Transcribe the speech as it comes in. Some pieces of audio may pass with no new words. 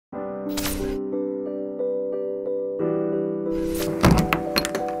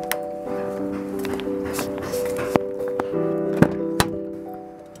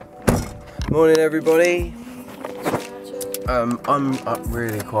Morning everybody. I'm up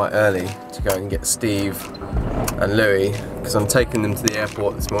really quite early to go and get Steve and Louis because I'm taking them to the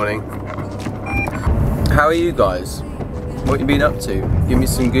airport this morning. How are you guys? What you been up to? Give me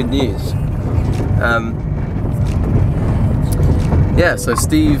some good news. Yeah, so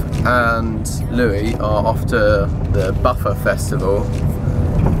Steve and Louis are off to the Buffer Festival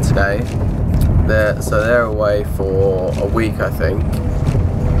today. They're away for a week, I think.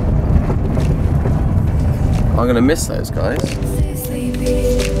 I'm gonna miss those guys.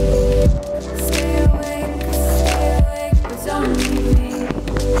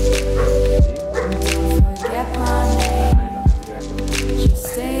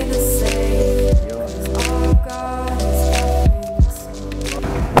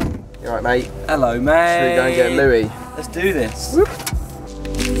 You alright, mate? Hello, mate. Should we go and get Louis? Let's do this. Whoop.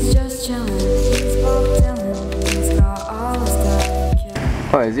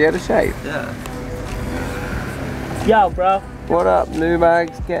 Oh, is he out of shape? Yeah. Yo, bro. What up, new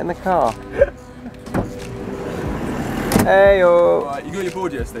mags? Get in the car. Hey, yo. Right, you got your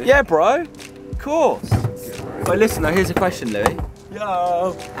board yet, Steve? Yeah, bro. Of course. But listen, though, here's a question, Louis.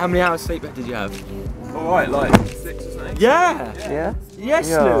 Yo. How many hours sleep did you have? Alright, like 6 or something? Yeah. Yeah? Yes,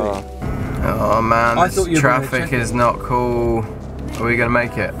 Yeah. Louis. Oh man, I this thought you were gonna traffic check is not cool. Are we gonna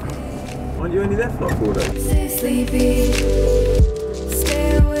make it? Aren't you only there for like 4 days? Stay sleepy,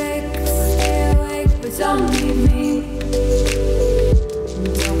 stay awake, but don't leave me.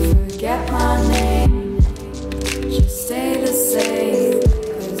 Don't forget my name, just stay the same,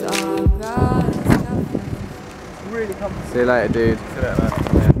 'cause all I've got is Really comfortable. See you later, dude. See you later,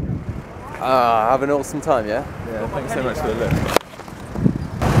 man. Have an awesome time, yeah? Yeah, thanks so much for the look.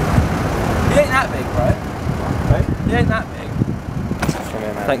 You ain't that big, bro. Hey? You ain't that big.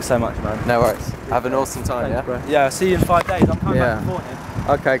 Thanks so much, man. No worries. Have an awesome time, Thanks, yeah? bro. Yeah, I'll see you in 5 days. I'm coming Yeah. back before him.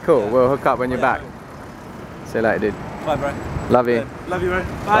 Okay, cool. Yeah. We'll hook up when you're Yeah, back. See you later, dude. Bye, bro. Love you. Love you, bro.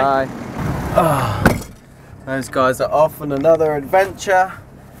 Bye. Bye. Those guys are off on another adventure.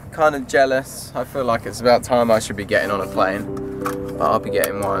 Kind of jealous. I feel like it's about time I should be getting on a plane. But I'll be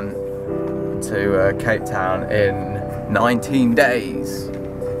getting one to Cape Town in 19 days.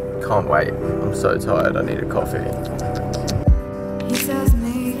 Can't wait. I'm so tired. I need a coffee. He says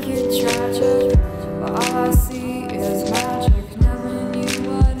make it tragic, but all I see is magic. Never knew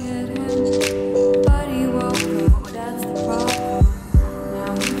what hit him, but he woke up, that's the problem.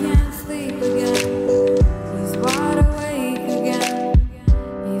 Now he can't sleep again, he's wide awake again.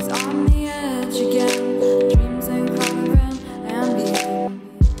 He's on the edge again, dreams and coloring ambient.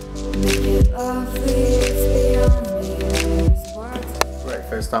 Make it lovely, it's beyond me, his words.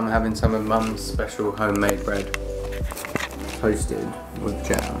 Breakfast, I'm having some of Mum's special homemade bread. Toasted with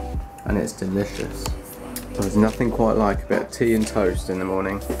jam, and it's delicious. There's nothing quite like a bit of tea and toast in the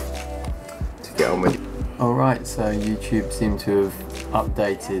morning to get on with. Alright, so YouTube seem to have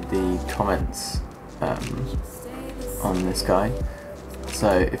updated the comments on this guy. So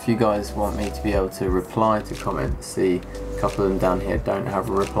if you guys want me to be able to reply to comments, see a couple of them down here don't have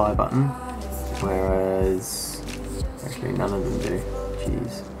a reply button, whereas actually none of them do.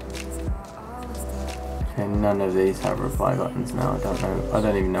 Jeez. Okay, none of these have reply buttons now. I don't know. I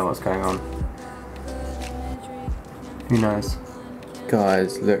don't even know what's going on. Who knows?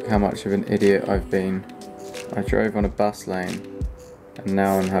 Guys, look how much of an idiot I've been. I drove on a bus lane and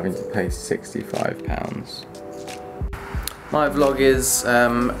now I'm having to pay £65. My vlog is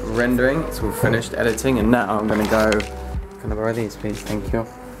rendering. It's all finished editing and now I'm going to go... Can I borrow these please? Thank you.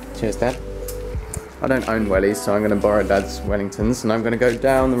 Cheers, Dad. I don't own wellies, so I'm going to borrow Dad's Wellingtons and I'm going to go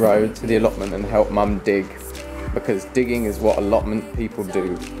down the road to the allotment and help Mum dig, because digging is what allotment people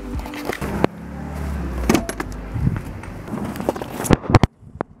do.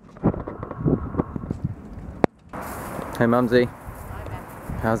 Hey Mumsy,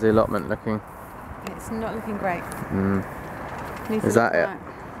 how's the allotment looking? It's not looking great. Needs Is to that look it?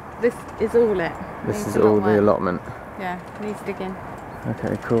 like- This is all it. This Needs is a lot all of the work. allotment. Yeah, needs digging.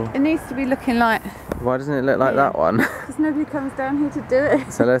 Okay, cool. It needs to be looking like, Why doesn't it look like Yeah. that one? because nobody comes down here to do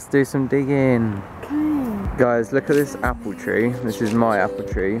it. So let's do some digging. Okay. Guys, look at this apple tree. This is my apple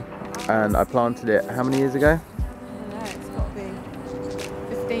tree. And I planted it how many years ago? I don't know, it's got to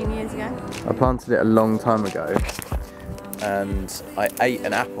be 15 years ago. I planted it a long time ago. And I ate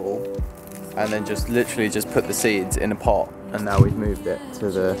an apple and then just literally just put the seeds in a pot, and now we've moved it to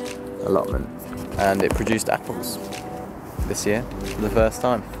the allotment. And it produced apples this year for the first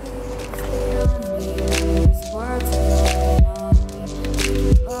time.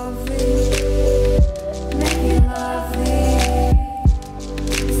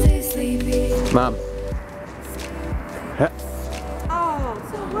 Mum. Oh,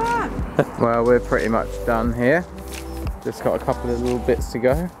 so what? Well, we're pretty much done here. Just got a couple of little bits to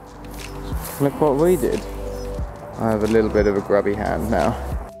go. Look what we did. I have a little bit of a grubby hand now.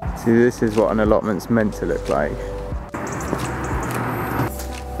 See, this is what an allotment's meant to look like.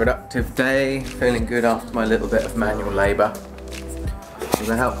 Productive day, feeling good after my little bit of manual labour. Was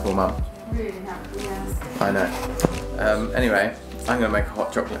it helpful, Mum? Really helpful, yes. I know. Anyway, I'm going to make a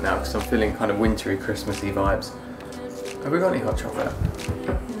hot chocolate now because I'm feeling kind of wintry, Christmassy vibes. Have we got any hot chocolate?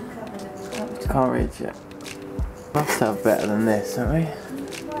 Can't reach it. Must have better than this, don't we?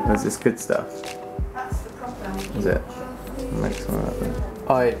 Or is this good stuff? That's the problem. Is it? I'll make some of that then.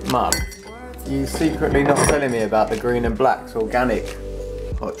 Alright, Mum, you secretly not telling me about the green and black's organic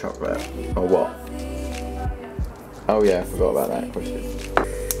hot chocolate, or what? Oh yeah, I forgot about that. Of course you did.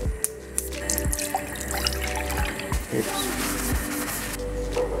 Oops.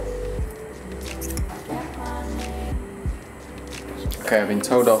 Okay, I've been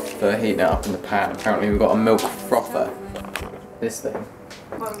told off for heating it up in the pan. Apparently we've got a milk frother. This thing.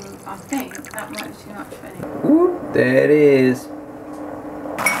 Well, I think that might be too much for anyone. Ooh, there it is.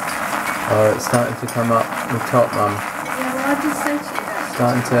 Oh, it's starting to come up the top, Mum. Yeah, well, I just said to you that.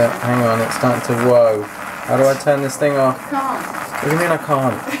 Starting to, hang on, it's starting to, whoa. How do I turn this thing off? Can't. What do you mean I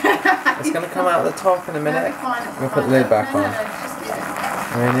can't? It's going to come out the top in a minute. No, fine, I'm going to put the lid back on. Just leave it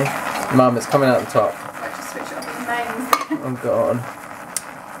on. Really? Mum, it's coming out the top. Right, just switch it off the mains. Oh god.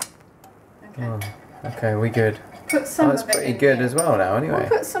 Okay. Oh, okay, we good. Put some Oh, it's of it pretty in good here. as well now anyway.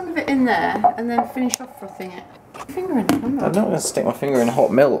 We'll put some of it in there and then finish off frothing it. Finger in it, I'm I'm not. not going to stick my finger in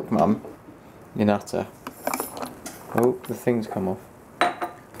hot milk, Mum. You nutter. Oh, the thing's come off.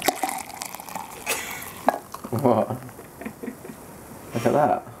 What? Look at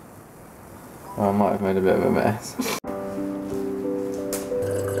that. Oh, I might have made a bit of a mess.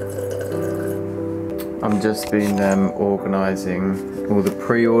 I'm just been organising all the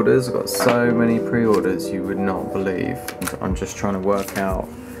pre-orders. I've got so many pre-orders you would not believe. I'm just trying to work out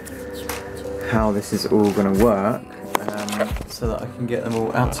how this is all going to work so that I can get them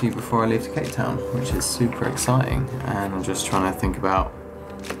all out to you before I leave to Cape Town, which is super exciting. And I'm just trying to think about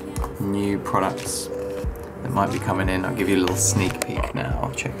new products that might be coming in. I'll give you a little sneak peek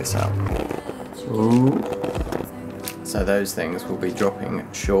now. Check this out. Ooh. So those things will be dropping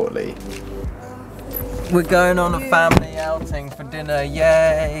shortly. We're going on a family outing for dinner,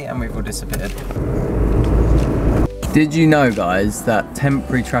 yay! And we've all disappeared. Did you know, guys, that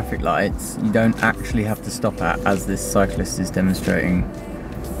temporary traffic lights you don't actually have to stop at, as this cyclist is demonstrating?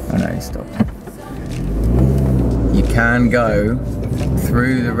 Oh no, he stopped. You can go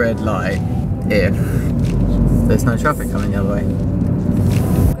through the red light if there's no traffic coming the other way.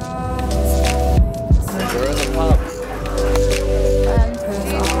 We're at the pub.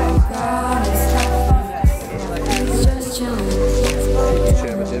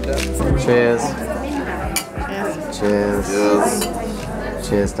 Cheers. Cheers. Cheers.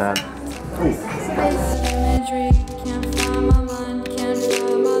 Cheers, Dad.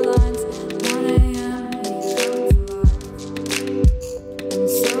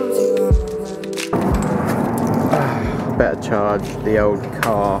 Better charge the old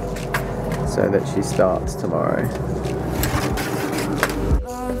car so that she starts tomorrow.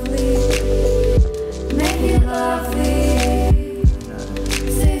 Make it lovely.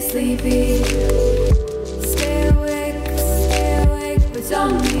 Stay sleepy. Stay awake, but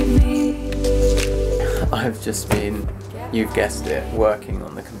don't leave me. I've just been, you've guessed it, working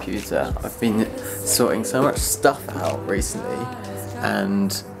on the computer. I've been sorting so much stuff out recently,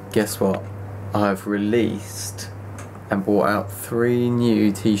 and guess what? I've released and bought out 3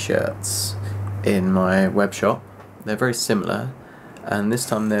 new t-shirts in my web shop. They're very similar, and this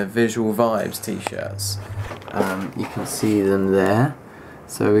time they're Visual Vibes t-shirts. You can see them there.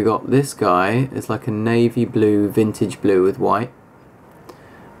 So we got this guy, it's like a navy blue, vintage blue with white,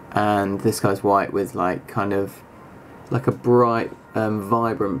 and this guy's white with like kind of like a bright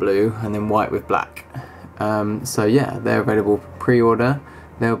vibrant blue, and then white with black. So yeah, they're available for pre-order.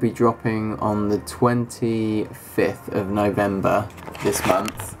 They'll be dropping on the 25th of November this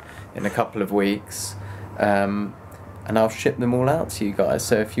month, in a couple of weeks, and I'll ship them all out to you guys.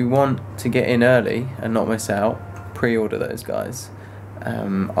 So if you want to get in early and not miss out, pre-order those guys.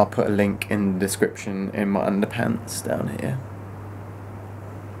 I'll put a link in the description in my underpants down here.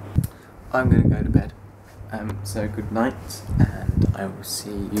 I'm going to go to bed, so good night, and I will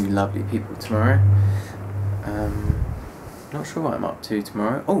see you lovely people tomorrow. Not sure what I'm up to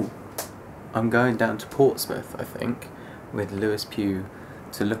tomorrow. Oh, I'm going down to Portsmouth, I think, with Lewis Pugh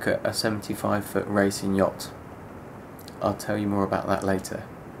to look at a 75-foot racing yacht. I'll tell you more about that later.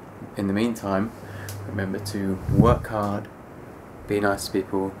 In the meantime, remember to work hard, be nice to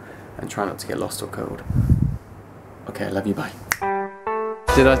people, and try not to get lost or cold. Okay, I love you, bye.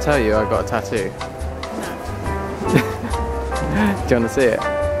 Did I tell you I got a tattoo? No. Do you want to see it?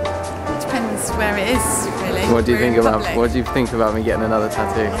 Depends where it is, really. What do you We're think in about? public. What do you think about me getting another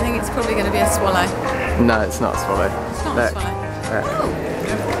tattoo? I think it's probably going to be a swallow. No, it's not a swallow. It's not Look, a swallow. look. Oh.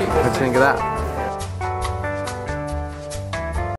 What do you think of that?